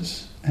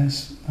progresses,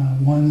 as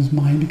one's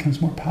mind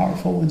becomes more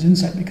powerful, one's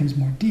insight becomes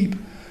more deep,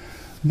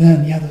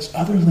 then those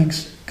other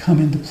links come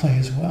into play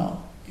as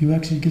well. You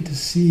actually get to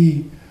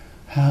see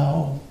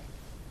how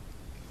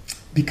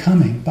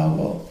becoming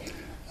Bao'o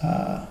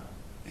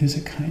is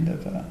a kind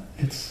of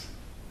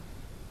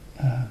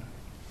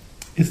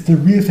it's the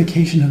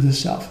reification of the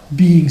self,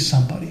 being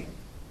somebody,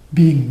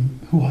 being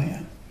who I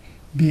am,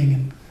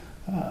 being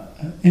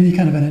any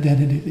kind of an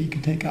identity that you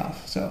can take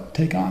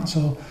on.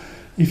 So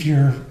if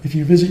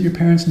you visit your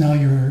parents, now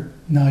you're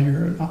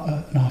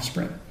an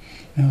offspring.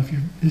 You know,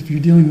 if you're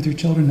dealing with your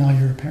children, now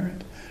you're a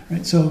parent,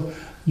 right? So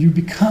you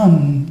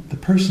become the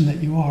person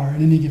that you are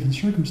in any given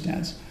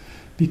circumstance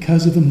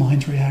because of the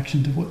mind's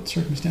reaction to what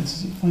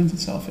circumstances it finds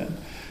itself in.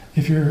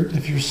 If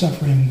you're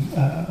suffering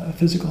a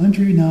physical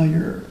injury, now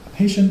you're a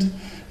patient.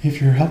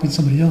 If you're helping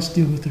somebody else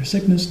deal with their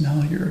sickness,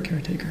 now you're a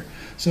caretaker.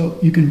 So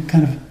you can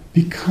kind of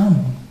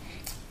become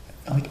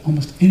like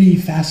almost any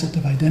facet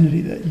of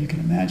identity that you can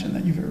imagine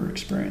that you've ever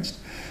experienced.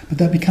 But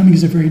that becoming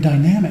is a very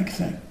dynamic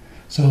thing.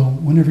 So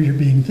whenever you're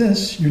being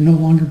this, you're no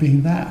longer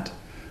being that,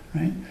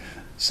 right?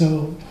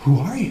 So who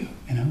are you?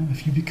 You know,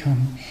 if you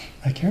become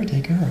a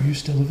caretaker, are you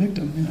still a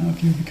victim? You know,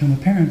 if you become a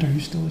parent, are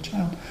you still a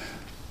child?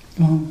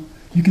 Well,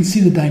 you can see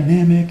the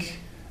dynamic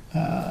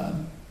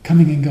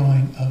coming and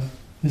going of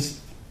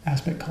this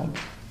aspect called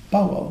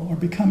Bao'o, or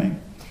becoming,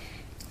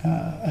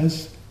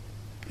 as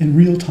in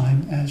real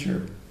time as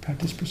your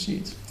practice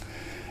proceeds.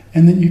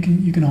 And then you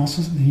can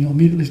also, you'll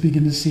immediately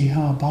begin to see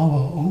how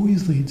Bao'o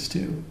always leads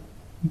to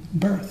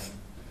birth,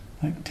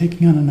 like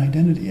taking on an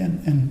identity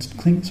and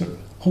sort of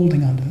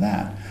holding on to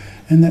that.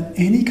 And that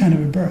any kind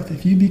of a birth,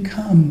 if you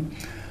become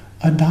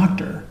a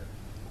doctor,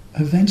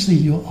 eventually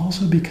you'll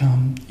also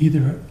become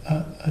either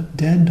a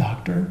dead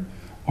doctor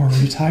or a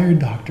retired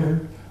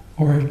doctor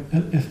or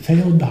a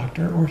failed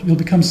doctor, or you'll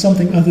become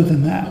something other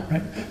than that,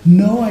 right?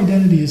 No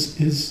identity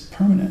is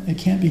permanent. It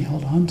can't be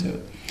held on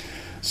to.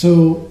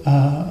 So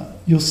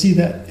you'll see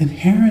that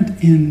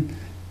inherent in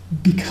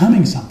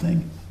becoming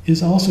something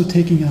is also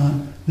taking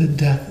on the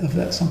death of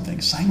that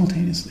something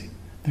simultaneously.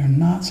 They're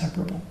not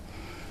separable.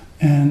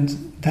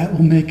 And that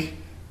will make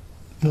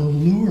the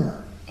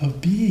lure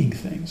of being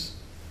things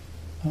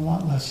a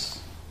lot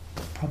less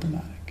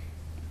problematic.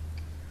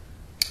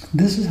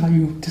 This is how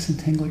you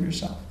disentangle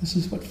yourself. This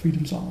is what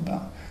freedom's all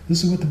about.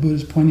 This is what the Buddha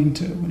is pointing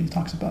to when he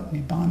talks about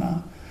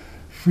nibbana,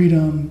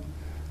 freedom,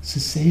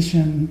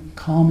 cessation,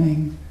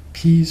 calming,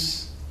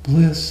 peace,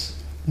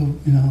 bliss.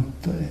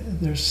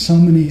 There's so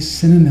many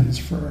synonyms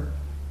for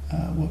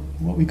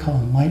what we call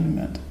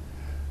enlightenment.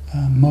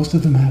 Most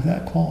of them have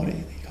that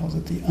quality. He calls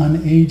it the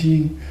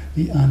unaging,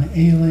 the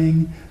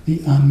unailing,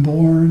 the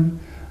unborn,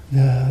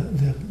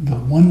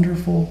 the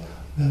wonderful,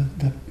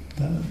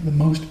 the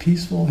most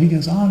peaceful. He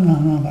goes on and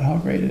on about how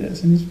great it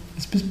is. And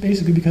it's just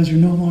basically because you're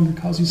no longer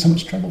causing so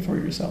much trouble for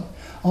yourself.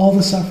 All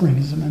the suffering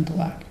is a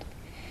mental act.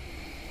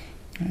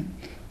 Right?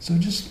 So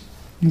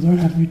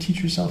you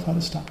teach yourself how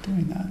to stop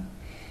doing that.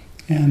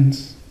 And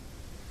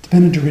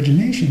dependent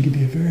origination can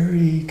be a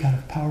very kind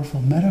of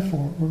powerful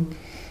metaphor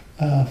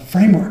or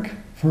framework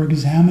for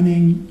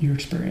examining your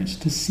experience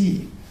to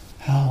see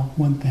how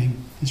one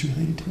thing is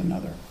related to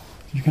another.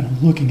 You're kind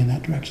of looking in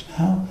that direction.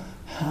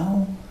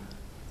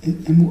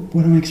 And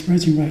what I'm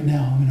experiencing right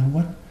now,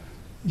 what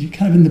you're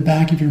kind of in the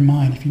back of your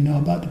mind, if you know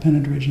about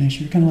dependent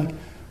origination, you're kind of like,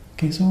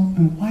 okay, so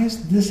and why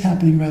is this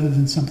happening rather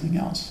than something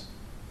else?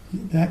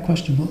 That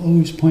question will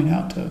always point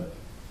out to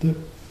the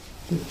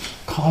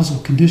causal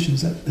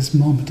conditions that this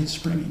moment is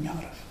springing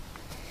out of.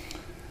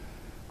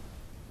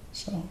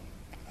 So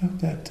I hope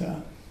that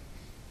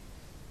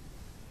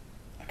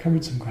I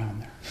covered some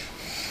ground there.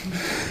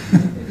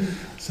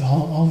 So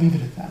I'll leave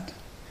it at that.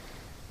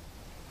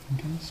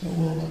 Okay, so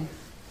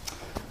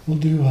we'll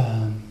do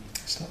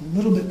just a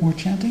little bit more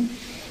chanting,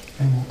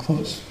 and we'll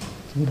close.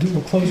 So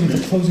we'll close with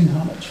the closing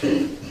homage,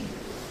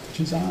 which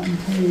is on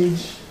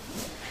page,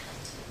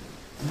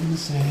 I'm going to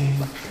say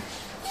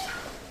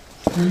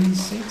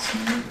 26,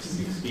 maybe?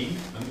 16?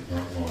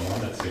 Well,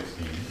 I'm at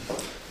 16.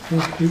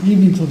 The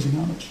evening closing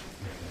homage.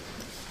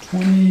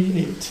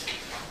 28.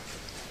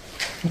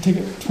 We'll take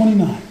it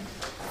 29.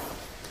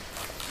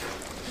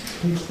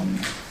 Page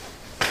 29.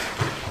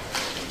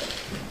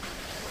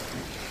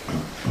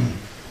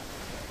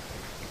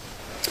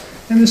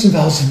 And this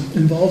involves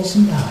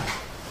some bowing.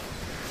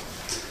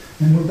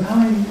 And we're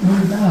bowing, when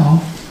we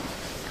bow,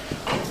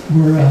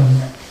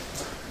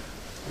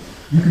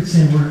 you could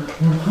say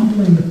we're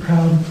humbling the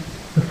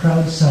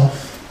proud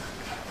self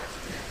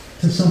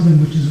to something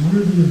which is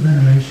worthy of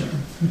veneration,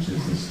 which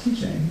is this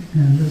teaching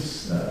and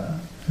this the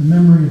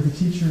memory of the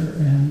teacher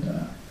and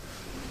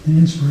the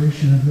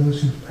inspiration of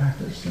those who've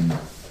practiced and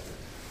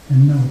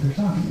know what they're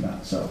talking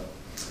about. So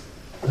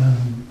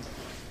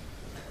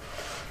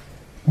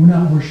we're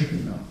not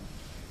worshiping them.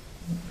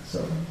 So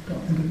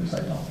don't think of this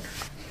idolatry.